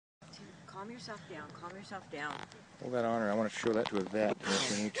Calm yourself down. Calm yourself down. Hold that on her. I want to show that to a vet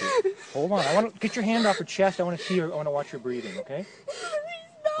if we need to. Hold on. I want to get your hand off her chest. I want to see her. I want to watch her breathing, okay?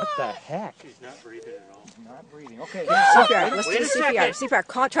 What the heck? She's not breathing at all. She's not breathing. Okay. CPR. Let's do CPR.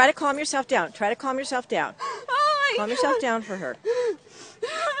 CPR. Try to calm yourself down. Try to calm yourself down. Calm yourself down for her.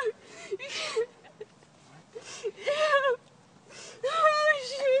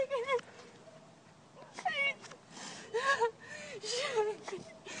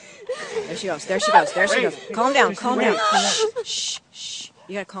 There she goes. There she goes. There she goes. Calm down. Calm down. Shh. Shh.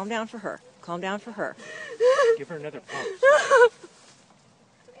 You gotta calm down for her. Calm down for her. Give her another pump.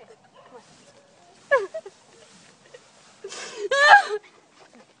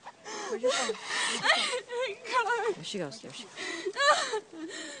 Where'd you go? There she goes. There she goes.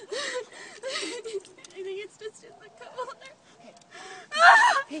 I think it's just in the collar.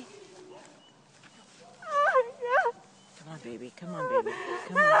 Hey. Come on, baby. Come on, baby.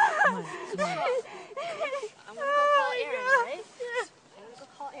 Come on. Come on. Come on. I'm gonna go call Aaron, right? I'm gonna go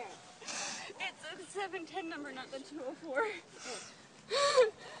call Aaron. It's a 710 number, not the 204.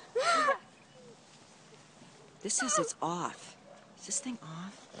 This says it's off. Is this thing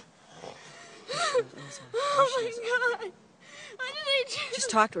off? Oh my God! What did I do? Just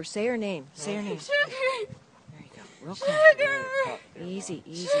talk to her. Say her name. Say her name. Sugar! There you go. Real calm. Sugar! Easy,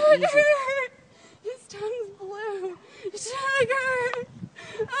 easy, Sugar! easy. His tongue's blue. Sugar!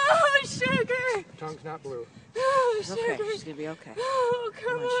 Oh, sugar! Tongue's not blue. Oh, She's sugar! okay. She's gonna be okay. Oh,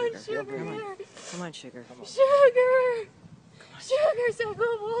 come on, sugar. sugar! Come on. Come on, sugar. Sugar! Sugar's a good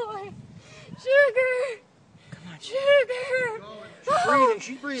boy! Sugar! Come on, sugar. Sugar! She's breathing.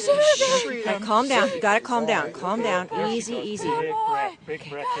 She's breathing. She's breathing. All right, calm down. You gotta calm down. Calm down. Easy, easy. Big breath. Big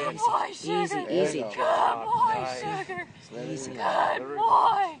breath. Good boy, Easy, sugar! easy. Good boy, sugar! Easy. Good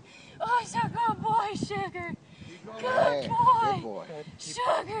boy! Oh, he's a good boy, sugar! Good boy!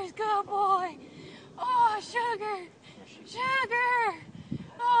 Sugar's good boy! Oh, sugar! Sugar!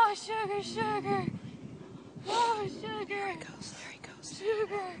 Oh, sugar, sugar! Oh, sugar! There he goes. There he goes.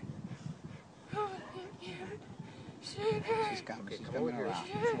 Sugar! Oh, thank you. Sugar! She's coming around.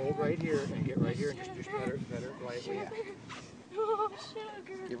 Just hold right here and get right here and just pet her lightly. Sugar! Oh,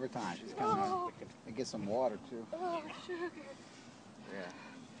 sugar! Give her time. She's coming out. And get some water, too. Oh, sugar! Yeah.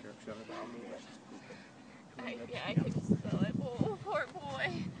 I can smell it. Oh, poor boy.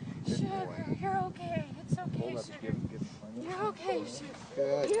 Sugar, you're okay. It's okay, sugar. You're okay, sugar.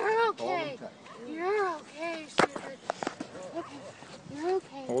 Good. You're Hold okay. him tight. You're okay, sugar. Okay. You're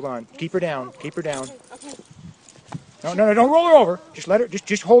okay. Hold on. Keep her down. Keep her down. Okay. No, don't roll her over. Just let her.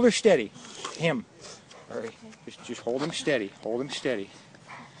 Just hold her steady. Him. All right. Just hold him steady. Hold him steady.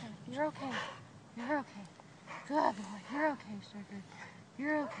 You're okay. You're okay. Good boy. You're okay, sugar.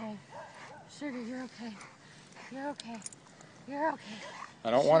 You're okay. Sugar, you're okay. You're okay. You're okay.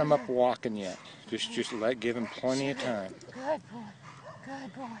 I don't want him up walking yet. Just give him plenty of time. Good boy.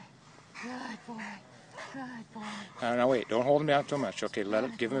 Good boy. Good boy. Good boy. No, wait. Don't hold him down too much. Okay,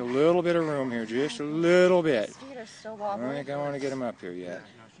 give him a little bit of room here. Just a little bit. His feet are still I don't wobbly. think I want to get him up here yet.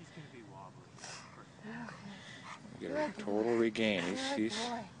 Get a total regain. He's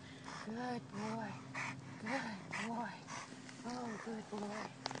Good boy. Good boy. Good boy. Oh, good boy.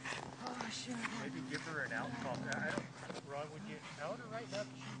 Oh, sugar. Maybe give her an alcohol. Ron, would you out her right now?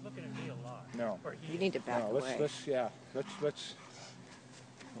 She's looking at me a lot. no. Or You need to back No, away. let's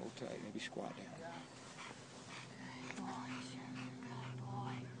hold tight. Maybe squat down. Good boy, sugar. Good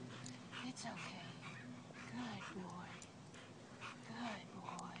boy. It's okay. Good boy. Good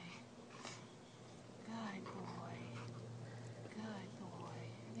boy. Good boy. Good boy.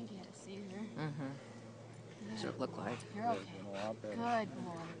 I think he had a seizure. Mm-hmm. What's it look like? You're okay. A lot better. Good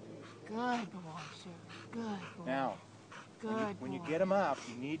boy. Good boy, sugar. Good boy. Now, Good when you boy. get him up,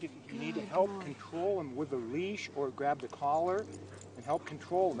 you need to Good help boy. control him with a leash or grab the collar and help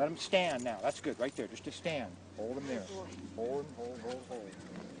control him. Let him stand now. That's good. Right there. Just to stand. Hold him there. Hold him. Hold.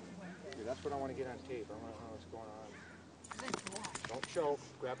 Okay, that's what I want to get on tape. I want to know what's going on. Good boy. Don't choke.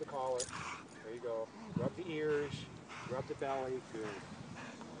 Grab the collar. There you go. Rub the ears. Rub the belly. Good.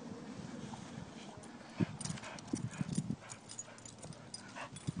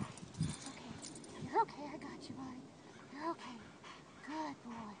 You're okay. I got you, buddy. You're okay. Good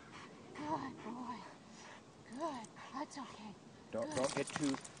boy. Good boy. Good. That's okay. Don't get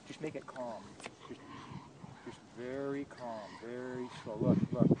too. Just make it calm. Just very calm. Very slow.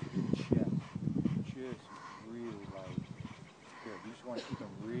 Look. In the chest. Just really light. Good. You just want to keep him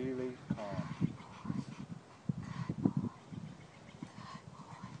really calm.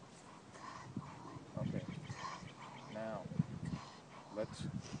 Okay. Now, let's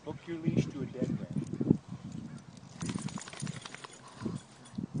hook your leash to a dead ring.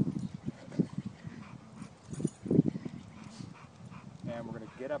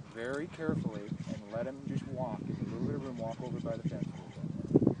 up very carefully and let him just walk. Give him a little bit of room, walk over by the fence a little bit.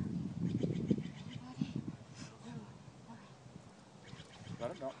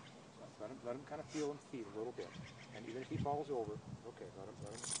 Let him kind of feel him feet a little bit. And even if he falls over, okay, let him.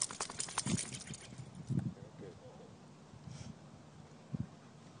 Okay, good.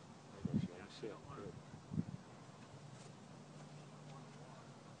 There you go, see, let him sit, good.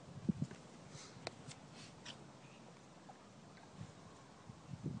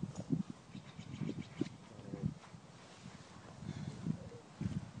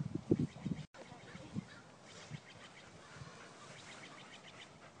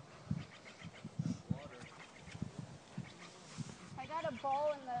 I got a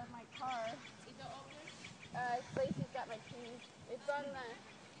ball in my car. Lacey's got my keys. It's on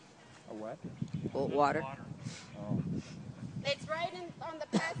the... A what? Cold water. Oh. It's right on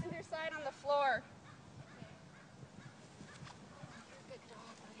the passenger side on the floor. Good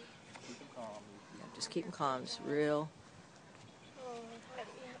dog, buddy. Keep him calm. Just keep him calm. Just real. Oh, buddy,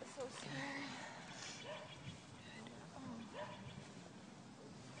 that's so scary.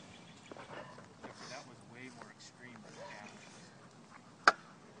 That was way more extreme than damage.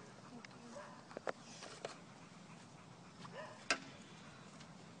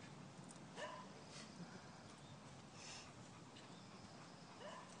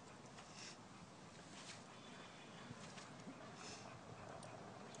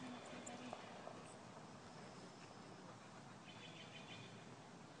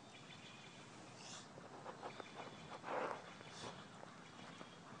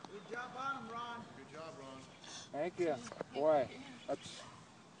 Good job on him, Ron. Good job, Ron. Thank you. Boy, that's...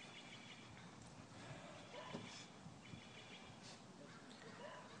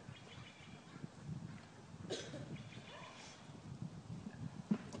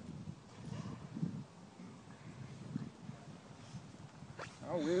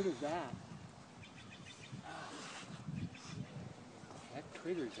 How weird is that? That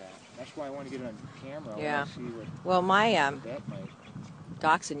triggers that. That's why I want to get it on camera. I Yeah. want to see what Well, my that might...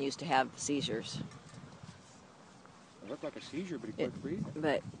 dachshund used to have seizures, It looked like a seizure, but he quit breathing.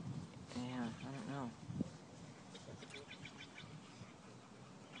 but yeah, I don't know.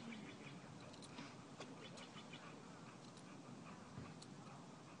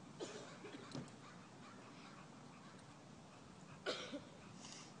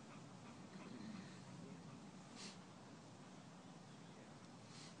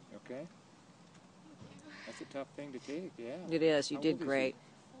 Okay? That's a tough thing to take, yeah. It is. You How did old is he? great.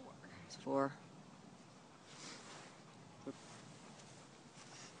 It's 4.